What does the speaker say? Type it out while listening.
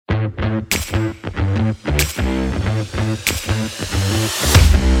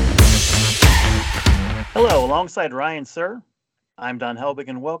Hello, alongside Ryan, sir. I'm Don Helbig,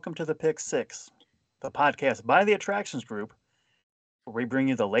 and welcome to the Pick Six, the podcast by the Attractions Group, where we bring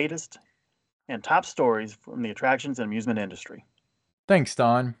you the latest and top stories from the attractions and amusement industry. Thanks,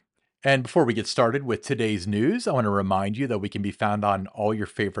 Don. And before we get started with today's news, I want to remind you that we can be found on all your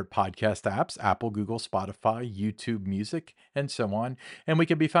favorite podcast apps: Apple, Google, Spotify, YouTube Music, and so on. And we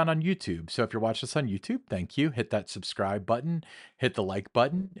can be found on YouTube. So if you're watching us on YouTube, thank you. Hit that subscribe button, hit the like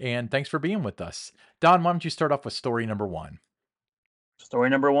button, and thanks for being with us. Don, why don't you start off with story number one? Story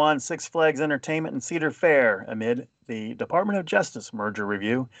number one: Six Flags Entertainment and Cedar Fair, amid the Department of Justice merger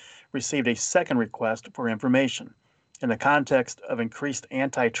review, received a second request for information. In the context of increased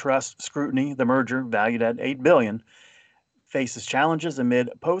antitrust scrutiny, the merger, valued at $8 billion, faces challenges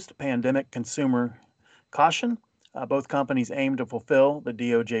amid post-pandemic consumer caution. Both companies aim to fulfill the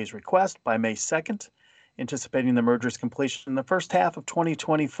DOJ's request by May 2nd, anticipating the merger's completion in the first half of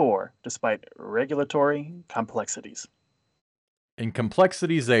 2024, despite regulatory complexities. And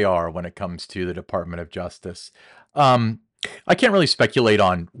complexities they are when it comes to the Department of Justice. Um, I can't really speculate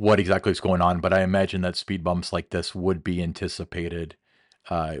on what exactly is going on, but I imagine that speed bumps like this would be anticipated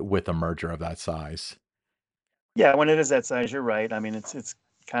with a merger of that size. Yeah, when it is that size, you're right. I mean, it's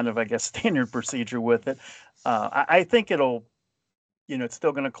kind of, I guess, standard procedure with it. I think it'll, it's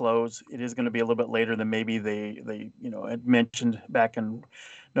still going to close. It is going to be a little bit later than maybe they had mentioned back in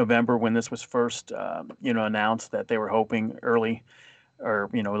November when this was first announced, that they were hoping early or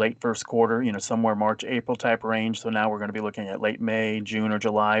late first quarter, somewhere March, April type range. So now we're going to be looking at late May, June, or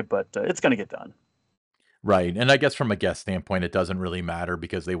July, but it's going to get done. Right. And I guess from a guest standpoint, it doesn't really matter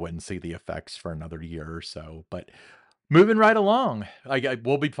because they wouldn't see the effects for another year or so. But moving right along,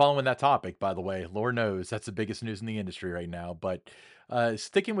 we'll be following that topic, by the way. Lord knows that's the biggest news in the industry right now. But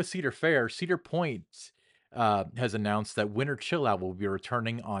sticking with Cedar Fair, Cedar Point has announced that Winter Chill Out will be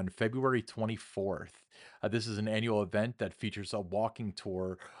returning on February 24th. This is an annual event that features a walking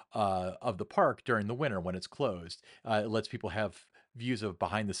tour of the park during the winter when it's closed. It lets people have views of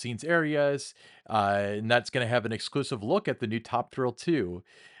behind the scenes areas, and that's going to have an exclusive look at the new Top Thrill 2.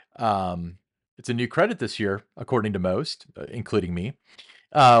 Um, it's a new credit this year, according to most, including me.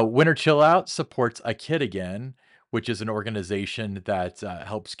 Winter Chill Out supports A Kid Again, which is an organization that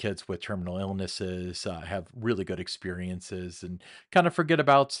helps kids with terminal illnesses have really good experiences and kind of forget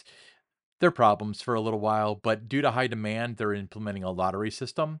about their problems for a little while. But due to high demand, they're implementing a lottery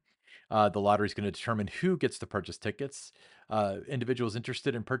system. The lottery is going to determine who gets to purchase tickets. Individuals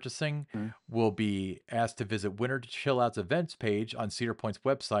interested in purchasing Mm. will be asked to visit Winter Chill Out's events page on Cedar Point's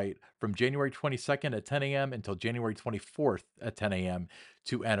website from January 22nd at 10 a.m. until January 24th at 10 a.m.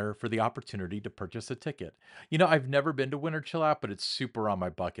 to enter for the opportunity to purchase a ticket. I've never been to Winter Chill Out, but it's super on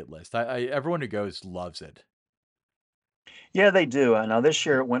my bucket list. Everyone who goes loves it. Yeah, they do. Now this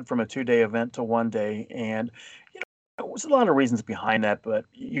year it went from a 2-day event to 1 day, and there was a lot of reasons behind that. But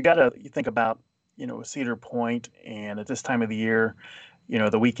you think about Cedar Point, and at this time of the year,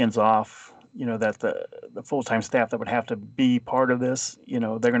 the weekends off. That the full time staff that would have to be part of this, they're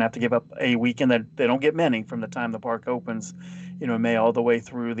going to have to give up a weekend that they don't get many from the time the park opens, May all the way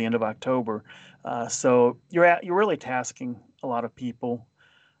through the end of October. So you're really tasking a lot of people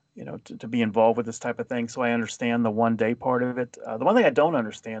to be involved with this type of thing. So I understand the 1 day part of it. The one thing I don't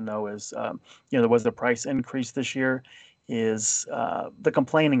understand though is, there was the price increase this year. Is the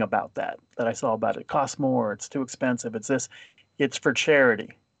complaining about that I saw about it costs more, it's too expensive, it's this, it's for charity.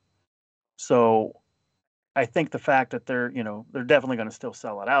 So I think the fact that they're definitely going to still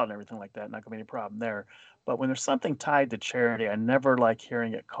sell it out and everything like that, not going to be any problem there. But when there's something tied to charity, I never like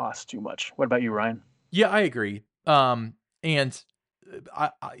hearing it costs too much. What about you, Ryan? Yeah, I agree. And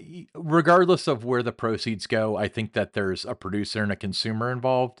regardless of where the proceeds go, I think that there's a producer and a consumer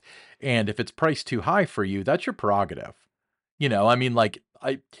involved. And if it's priced too high for you, that's your prerogative. I mean, like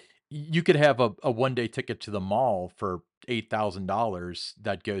you could have a 1 day ticket to the mall for $8,000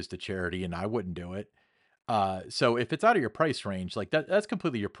 that goes to charity, and I wouldn't do it. So if it's out of your price range, like that's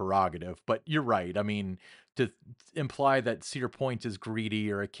completely your prerogative. But you're right. I mean, to imply that Cedar Point is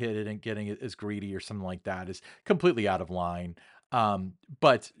greedy or a kid isn't getting it is greedy or something like that is completely out of line.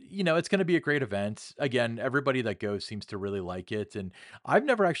 But it's going to be a great event. Again, everybody that goes seems to really like it. And I've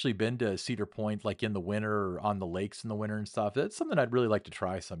never actually been to Cedar Point like in the winter or on the lakes in the winter and stuff. That's something I'd really like to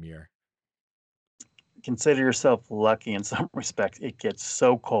try some year. Consider yourself lucky in some respects. It gets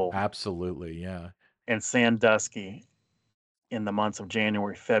so cold Absolutely. Yeah. and sandusky in the months of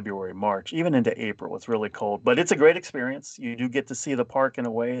January, February, March, even into April. It's really cold, but it's a great experience. You do get to see the park in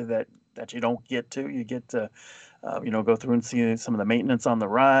a way that you don't get to. You get to Go through and see some of the maintenance on the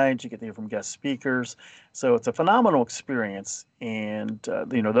rides. You get to hear from guest speakers. So it's a phenomenal experience. And,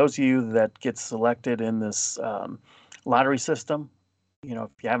 those of you that get selected in this lottery system, if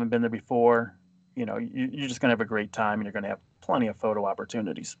you haven't been there before, you're just going to have a great time and you're going to have plenty of photo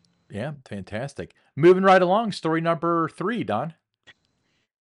opportunities. Yeah, fantastic. Moving right along, story number 3, Don.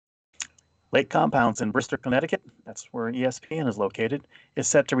 Lake Compounds in Bristol, Connecticut, that's where ESPN is located, is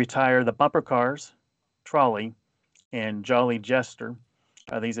set to retire the bumper cars, trolley, and Jolly Jester.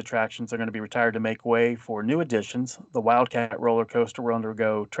 These attractions are going to be retired to make way for new additions. The Wildcat roller coaster will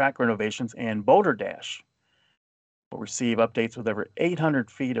undergo track renovations, and Boulder Dash will receive updates with over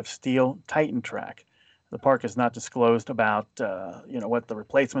 800 feet of steel Titan track. The park has not disclosed about what the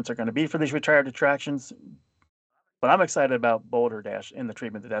replacements are going to be for these retired attractions, but I'm excited about Boulder Dash and the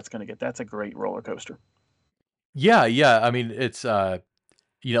treatment that that's going to get. That's a great roller coaster. Yeah, yeah. I mean, it's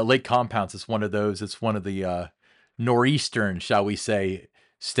Lake Compounce is one of those. It's one of the northeastern, shall we say,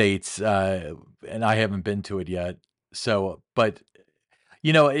 states, and I haven't been to it yet. So, but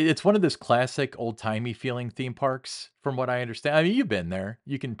it's one of those classic old timey feeling theme parks, from what I understand. I mean, you've been there.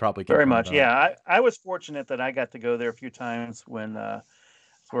 You can probably Very confirm much, that. yeah. I was fortunate that I got to go there a few times when I was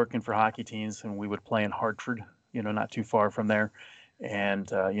working for hockey teams, and we would play in Hartford, not too far from there.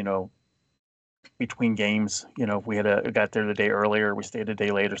 And between games, if we got there the day earlier, we stayed a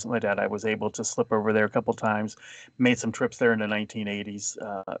day later, something like that. I was able to slip over there a couple times, made some trips there in the 1980s.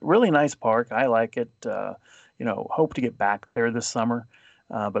 Really nice park. I like it. Hope to get back there this summer.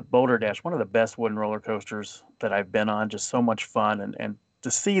 But Boulder Dash, one of the best wooden roller coasters that I've been on, just so much fun. And to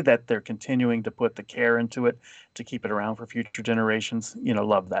see that they're continuing to put the care into it to keep it around for future generations,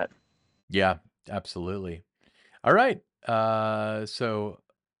 love that. Yeah, absolutely. All right. So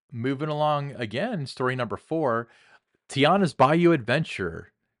moving along again, story number 4. Tiana's Bayou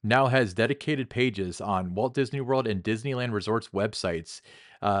Adventure now has dedicated pages on Walt Disney World and Disneyland Resorts websites.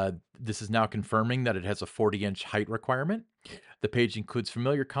 This is now confirming that it has a 40-inch height requirement. The page includes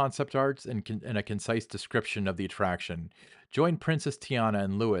familiar concept arts and a concise description of the attraction. Join Princess Tiana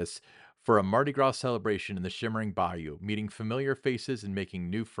and Louis for a Mardi Gras celebration in the Shimmering Bayou, meeting familiar faces and making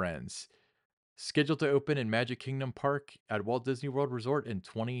new friends. Scheduled to open in Magic Kingdom Park at Walt Disney World Resort in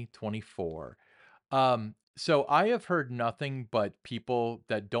 2024. So I have heard nothing but people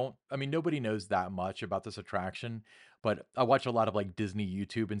that don't, I mean, nobody knows that much about this attraction, but I watch a lot of like Disney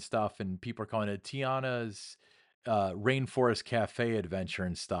YouTube and stuff, and people are calling it Tiana's Rainforest Cafe adventure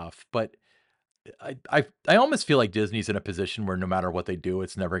and stuff. But I almost feel like Disney's in a position where no matter what they do,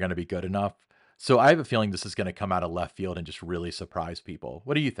 it's never going to be good enough. So I have a feeling this is going to come out of left field and just really surprise people.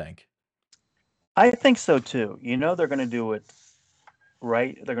 What do you think? I think so too. They're going to do it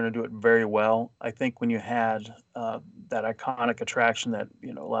right. They're going to do it very well. I think when you had that iconic attraction that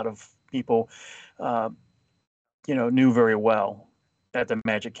a lot of people uh, knew very well at the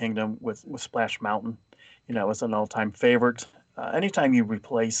Magic Kingdom with Splash Mountain, it was an all-time favorite. Anytime you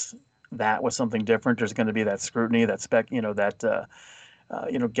replace that with something different, there's going to be that scrutiny, that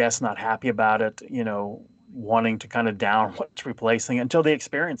that guests not happy about it, wanting to kind of down what's replacing it until they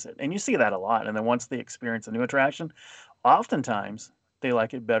experience it. And you see that a lot. And then once they experience a new attraction, oftentimes they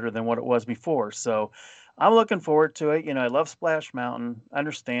like it better than what it was before. So I'm looking forward to it. I love Splash Mountain. I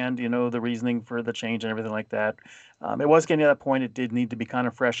understand, the reasoning for the change and everything like that. It was getting to that point. It did need to be kind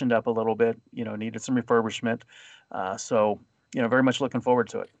of freshened up a little bit, needed some refurbishment. Very much looking forward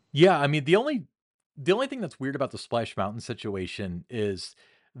to it. Yeah, I mean, the only thing that's weird about the Splash Mountain situation is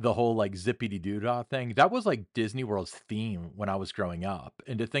the whole, like, zippity doo dah thing. That was, like, Disney World's theme when I was growing up,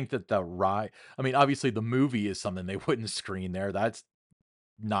 and to think that the ride, I mean, obviously, the movie is something they wouldn't screen there, that's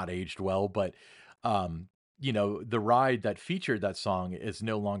not aged well, but, um, the ride that featured that song is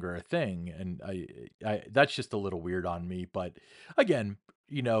no longer a thing, and I that's just a little weird on me, but again,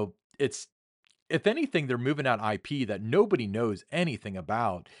 it's if anything, they're moving out IP that nobody knows anything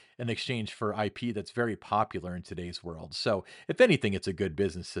about in exchange for IP that's very popular in today's world. So, if anything, it's a good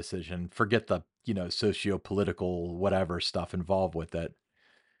business decision. Forget the, socio-political whatever stuff involved with it.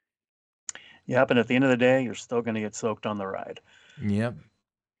 Yep. And at the end of the day, you're still going to get soaked on the ride. Yep.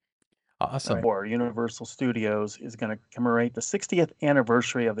 All Awesome. right. Or Universal Studios is going to commemorate the 60th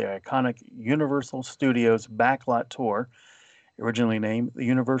anniversary of the iconic Universal Studios Backlot Tour, originally named the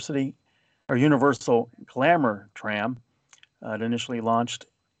Universal Glamour Tram. It initially launched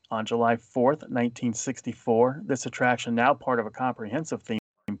on July 4th, 1964. This attraction, now part of a comprehensive theme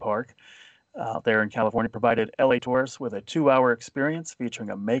park out there in California, provided LA tourists with a 2-hour experience featuring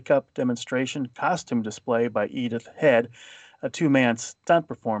a makeup demonstration, costume display by Edith Head, a two-man stunt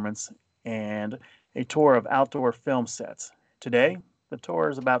performance, and a tour of outdoor film sets. Today, The tour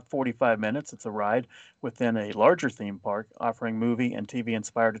is about 45 minutes. It's a ride within a larger theme park offering movie and TV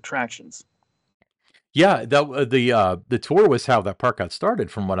inspired attractions. Yeah, the tour was how that park got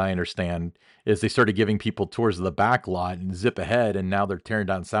started from what I understand, is they started giving people tours of the back lot and zip ahead, and now they're tearing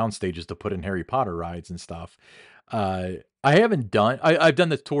down sound stages to put in Harry Potter rides and stuff. Uh, I've done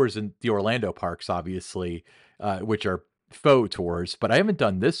the tours in the Orlando parks, obviously, which are faux tours, but I haven't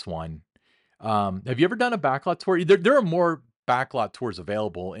done this one. Have you ever done a backlot tour? There are more backlot tours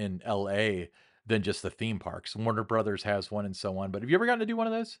available in LA than just the theme parks. Warner Brothers has one and so on, but have you ever gotten to do one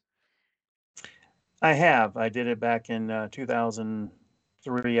of those? I have. I did it back in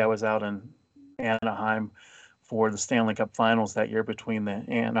 2003. I was out in Anaheim for the Stanley Cup Finals that year between the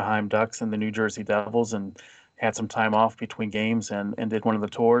Anaheim Ducks and the New Jersey Devils, and had some time off between games and did one of the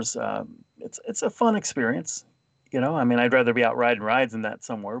tours. It's a fun experience. I mean, I'd rather be out riding rides than that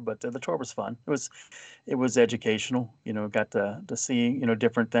somewhere, but the tour was fun. It was educational. Got to see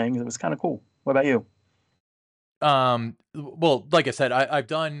different things. It was kind of cool. What about you? Well, like I said, I've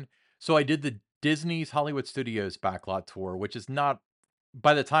done so I did the Disney's Hollywood Studios backlot tour, which is not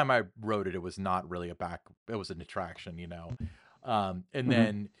by the time I wrote it, it was not really it was an attraction, you know. And Hmm.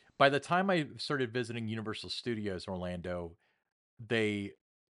 then by the time I started visiting Universal Studios Orlando, they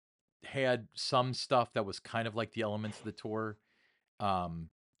had some stuff that was kind of like the elements of the tour. um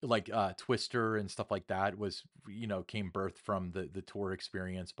Twister and stuff like that was, came birth from the tour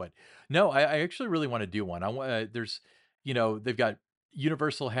experience. But no, I actually really want to do one. I want there's they've got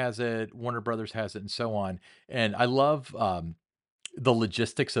Universal has it, Warner Brothers has it, and so on. And I love the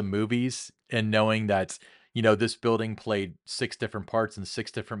logistics of movies and knowing that this building played six different parts in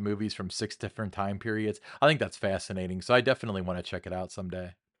six different movies from six different time periods. I think that's fascinating, so I definitely want to check it out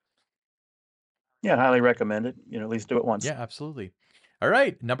someday. Yeah, highly recommend it. At least do it once. Yeah, absolutely. All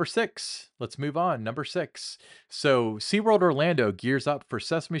right, number 6. Let's move on. Number 6. So, SeaWorld Orlando gears up for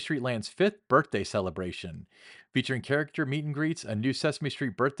Sesame Street Land's 5th birthday celebration, featuring character meet and greets, a new Sesame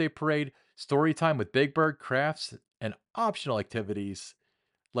Street birthday parade, story time with Big Bird, crafts, and optional activities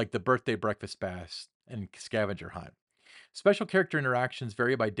like the birthday breakfast bash and scavenger hunt. Special character interactions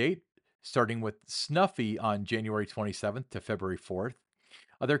vary by date, starting with Snuffy on January 27th to February 4th.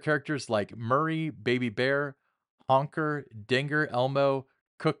 Other characters like Murray, Baby Bear, Honker, Dinger, Elmo,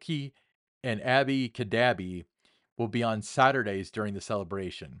 Cookie, and Abby Cadabby will be on Saturdays during the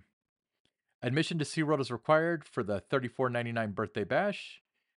celebration. Admission to SeaWorld is required for the $34.99 birthday bash,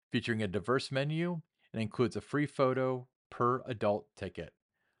 featuring a diverse menu and includes a free photo per adult ticket.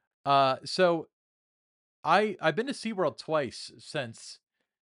 So I've been to SeaWorld twice in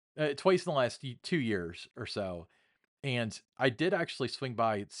the last 2 years or so. And I did actually swing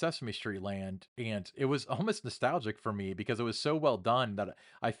by Sesame Street Land, and it was almost nostalgic for me because it was so well done that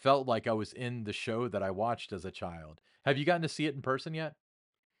I felt like I was in the show that I watched as a child. Have you gotten to see it in person yet?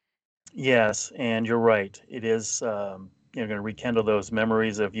 Yes, and you're right. It is, going to rekindle those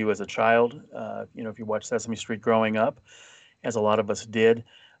memories of you as a child. If you watch Sesame Street growing up, as a lot of us did.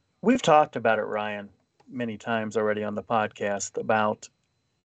 We've talked about it, Ryan, many times already on the podcast about,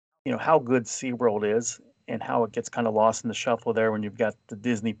 how good SeaWorld is and how it gets kind of lost in the shuffle there when you've got the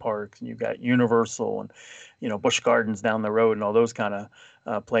Disney parks and you've got Universal and, Busch Gardens down the road and all those kind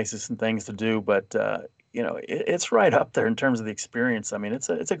of places and things to do. But, it's right up there in terms of the experience. I mean, it's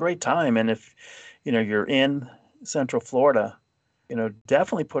a great time. And if, you're in Central Florida,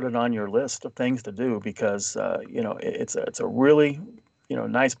 definitely put it on your list of things to do because, it's a really,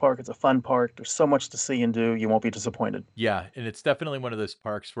 nice park. It's a fun park. There's so much to see and do. You won't be disappointed. Yeah, and it's definitely one of those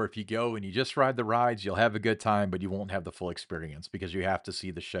parks where if you go and you just ride the rides, you'll have a good time, but you won't have the full experience because you have to see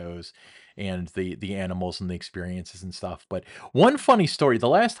the shows and the animals and the experiences and stuff. But one funny story, the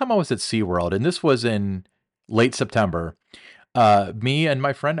last time I was at SeaWorld, and this was in late September, me and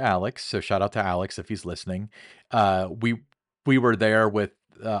my friend Alex, so shout out to Alex if he's listening. We were there with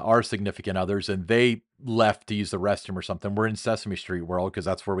our significant others, and they left to use the restroom or something. We're in Sesame Street World because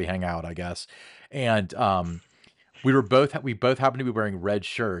that's where we hang out, I guess. And we both happened to be wearing red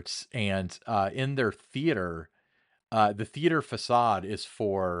shirts, and in their theater, the theater facade is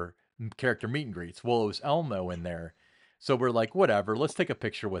for character meet and greets. Well, it was Elmo in there, so we're like, whatever, let's take a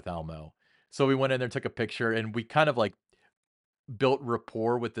picture with Elmo. So we went in there, took a picture, and we kind of like built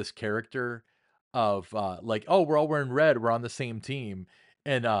rapport with this character of, like, "Oh, we're all wearing red, we're on the same team."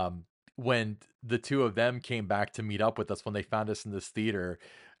 And, when the 2 of them came back to meet up with us when they found us in this theater,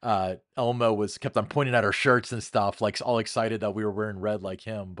 Elmo was kept on pointing at our shirts and stuff, like, all excited that we were wearing red like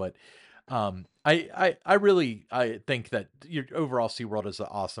him. But, I really I think that your overall SeaWorld is an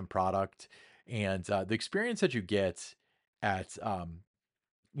awesome product, and, the experience that you get at,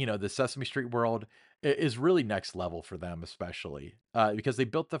 the Sesame Street World is really next level for them, especially because they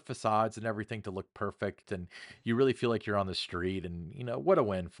built the facades and everything to look perfect, and you really feel like you're on the street. And what a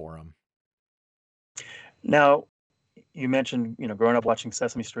win for them. Now, you mentioned, growing up watching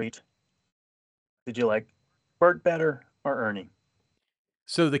Sesame Street. Did you like Bert better or Ernie?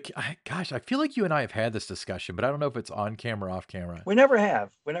 So gosh, I feel like you and I have had this discussion, but I don't know if it's on camera or off camera. We never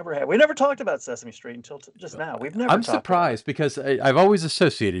have. We never have. We never talked about Sesame Street until just now. We've never I'm talked about it. surprised because I've always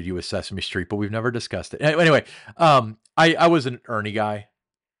associated you with Sesame Street, but we've never discussed it. Anyway, I was an Ernie guy.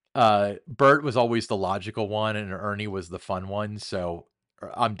 Bert was always the logical one, and Ernie was the fun one. So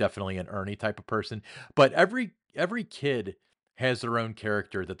I'm definitely an Ernie type of person. But every kid has their own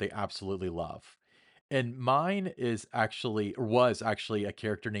character that they absolutely love. And mine is actually or was actually a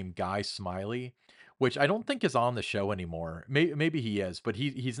character named Guy Smiley, which I don't think is on the show anymore. Maybe he is, but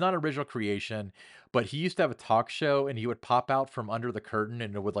he's not original creation. But he used to have a talk show, and he would pop out from under the curtain,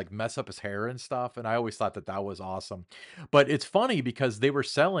 and it would like mess up his hair and stuff. And I always thought that that was awesome. But it's funny because they were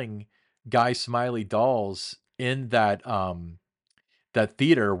selling Guy Smiley dolls in that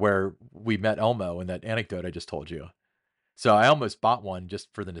theater where we met Elmo in that anecdote I just told you. So I almost bought one just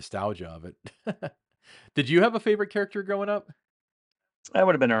for the nostalgia of it. Did you have a favorite character growing up, I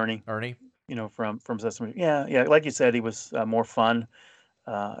would have been Ernie, Ernie? from Sesame. Yeah, yeah. Like you said, he was more fun.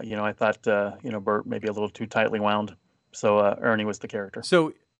 I thought Bert maybe a little too tightly wound, so Ernie was the character.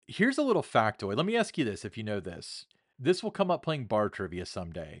 So here's a little factoid. Let me ask you this if you know this. This will come up playing bar trivia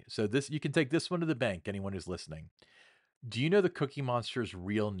someday. So this you can take this one to the bank, anyone who's listening. Do you know the Cookie Monster's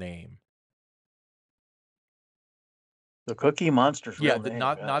real name? The Cookie Monster's Yeah, real the name.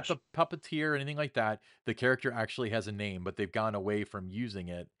 not Gosh, the puppeteer or anything like that. The character actually has a name, but they've gone away from using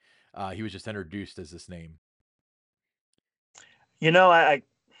it. He was just introduced as this name. you know, I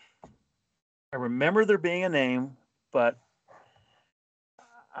remember there being a name, but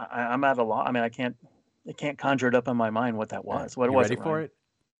I'm at a loss. I mean, I can't conjure it up in my mind what that All right, was. What you was ready it, for Ryan? it?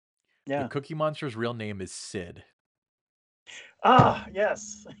 The Yeah. Cookie Monster's real name is Sid. Ah,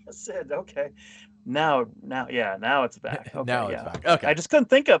 yes, Sid. Okay. Yeah, now it's back. Okay, Now it's yeah. back. Okay. I Okay. just couldn't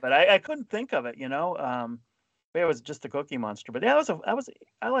think of it. I couldn't think of it. It was just the Cookie Monster. But yeah,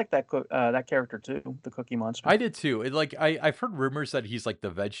 I like that character too, the Cookie Monster. I did too. I've heard rumors that he's like the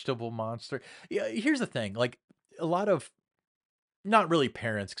vegetable monster. Yeah, here's the thing. Like a lot of not really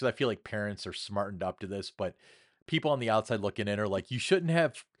parents, because I feel like parents are smartened up to this, but people on the outside looking in are like, you shouldn't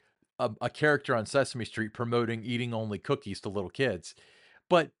have a character on Sesame Street promoting eating only cookies to little kids.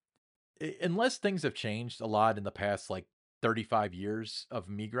 But unless things have changed a lot in the past like 35 years of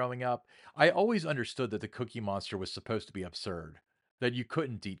me growing up, I always understood that the Cookie Monster was supposed to be absurd. That you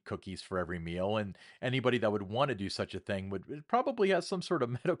couldn't eat cookies for every meal, and anybody that would want to do such a thing would probably have some sort of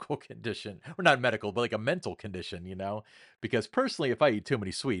medical condition, or not medical, but like a mental condition. Because personally, if I eat too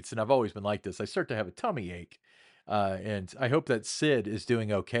many sweets, and I've always been like this, I start to have a tummy ache. And I hope that Sid is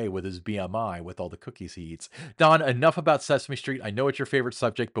doing okay with his BMI with all the cookies he eats. Don, enough about Sesame Street. I know it's your favorite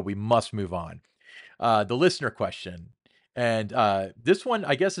subject, but we must move on. The listener question. And this one,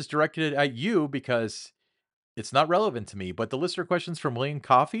 I guess, is directed at you because it's not relevant to me. But the listener question's from William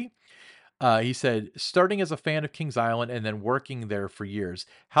Coffey. He said, starting as a fan of Kings Island and then working there for years,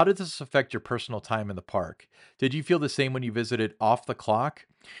 how did this affect your personal time in the park? Did you feel the same when you visited off the clock?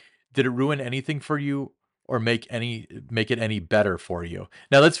 Did it ruin anything for you or make it any better for you?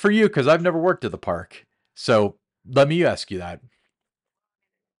 Now that's for you because I've never worked at the park. So let me ask you that.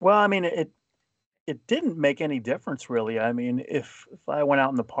 Well, I mean, it didn't make any difference really. I mean, if I went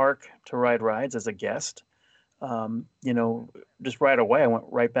out in the park to ride rides as a guest, um, you know, just right away I went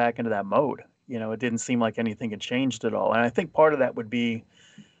right back into that mode. It didn't seem like anything had changed at all. And I think part of that would be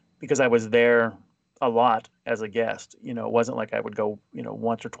because I was there a lot as a guest. It wasn't like I would go,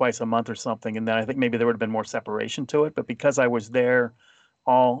 once or twice a month or something, and then I think maybe there would have been more separation to it. But because I was there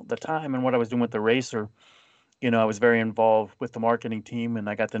all the time and what I was doing with the racer, I was very involved with the marketing team, and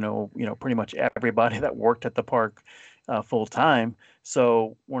I got to know, pretty much everybody that worked at the park full time.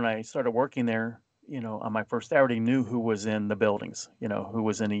 So when I started working there, on my first, I already knew who was in the buildings, who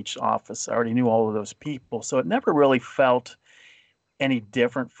was in each office. I already knew all of those people. So it never really felt any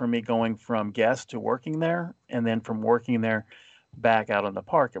different for me going from guest to working there, and then from working there back out in the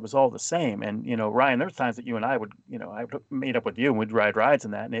park. It was all the same. And Ryan, there's times that you and I would, I would meet up with you and we'd ride rides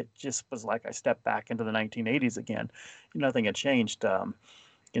and that, and it just was like I stepped back into the 1980s again. Nothing had changed. So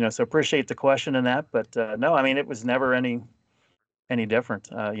appreciate the question and that, but no, I mean it was never any different.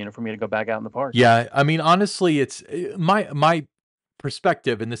 For me to go back out in the park. Yeah, I mean, honestly, it's my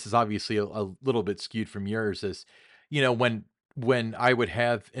perspective, and this is obviously a little bit skewed from yours. Is when I would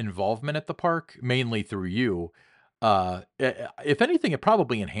have involvement at the park, mainly through you. If anything, it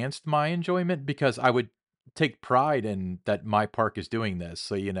probably enhanced my enjoyment because I would take pride in that my park is doing this.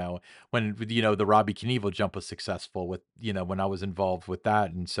 So, when, the Robbie Knievel jump was successful with, when I was involved with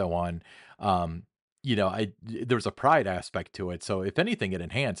that and so on, um, there was a pride aspect to it. So if anything, it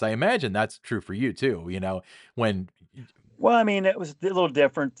enhanced. I imagine that's true for you too, when Well, I mean, it was a little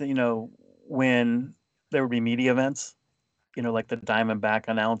different, when there would be media events, like the Diamondback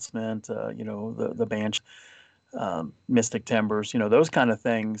announcement, the band, Mystic Timbers, those kind of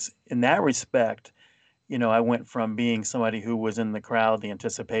things. In that respect, I went from being somebody who was in the crowd, the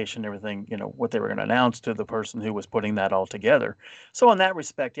anticipation, everything, what they were going to announce to the person who was putting that all together. So in that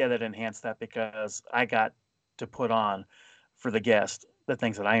respect, yeah, that enhanced that because I got to put on for the guest the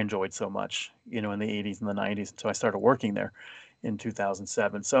things that I enjoyed so much, in the 80s and the 90s. So I started working there in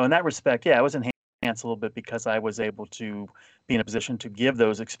 2007. So in that respect, yeah, I was enhanced a little bit because I was able to be in a position to give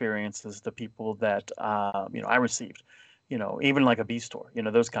those experiences to people that I received, even like a B store,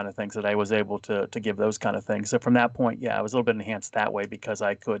 those kind of things that I was able to give those kind of things. So from that point, yeah, I was a little bit enhanced that way because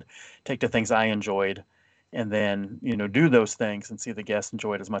I could take the things I enjoyed and then, do those things and see the guests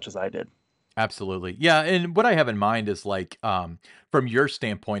enjoy it as much as I did. absolutely. Yeah, and what I have in mind is like, from your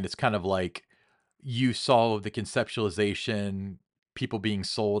standpoint, it's kind of like you saw the conceptualization, people being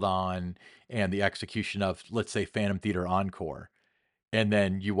sold on, and the execution of, let's say, Phantom Theater Encore. And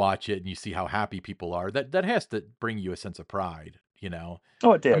then you watch it and you see how happy people are. That has to bring you a sense of pride, you know?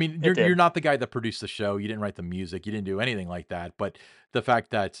 Oh, it I did. mean, It you're did. not the guy that produced the show, you didn't write the music, you didn't do anything like that, but the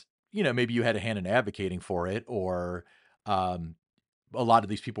fact that, maybe you had a hand in advocating for it, or, um, a lot of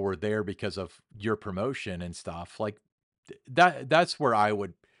these people were there because of your promotion and stuff, like, that's where I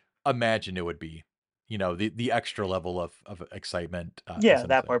would imagine it would be, the extra level of excitement, Yeah, that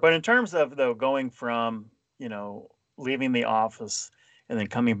essentially. part. But in terms of though going from, leaving the office and then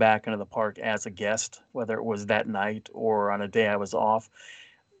coming back into the park as a guest, whether it was that night or on a day I was off,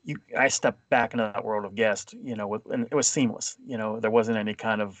 I stepped back into that world of guest, and it was seamless. There wasn't any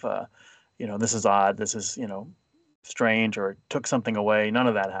kind of this is odd, this is, strange or it took something away. None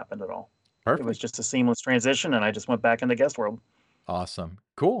of that happened at all. It was Perfect. just a seamless transition and I just went back into guest world. Awesome.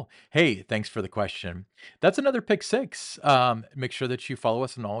 Cool. Hey, thanks for the question. That's another pick six. Make sure that you follow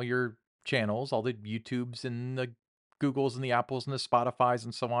us on all your channels, all the YouTubes and the Googles and the Apples and the Spotify's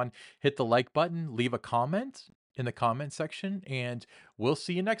and so on. Hit the like button, leave a comment in the comment section, and we'll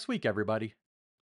see you next week, everybody.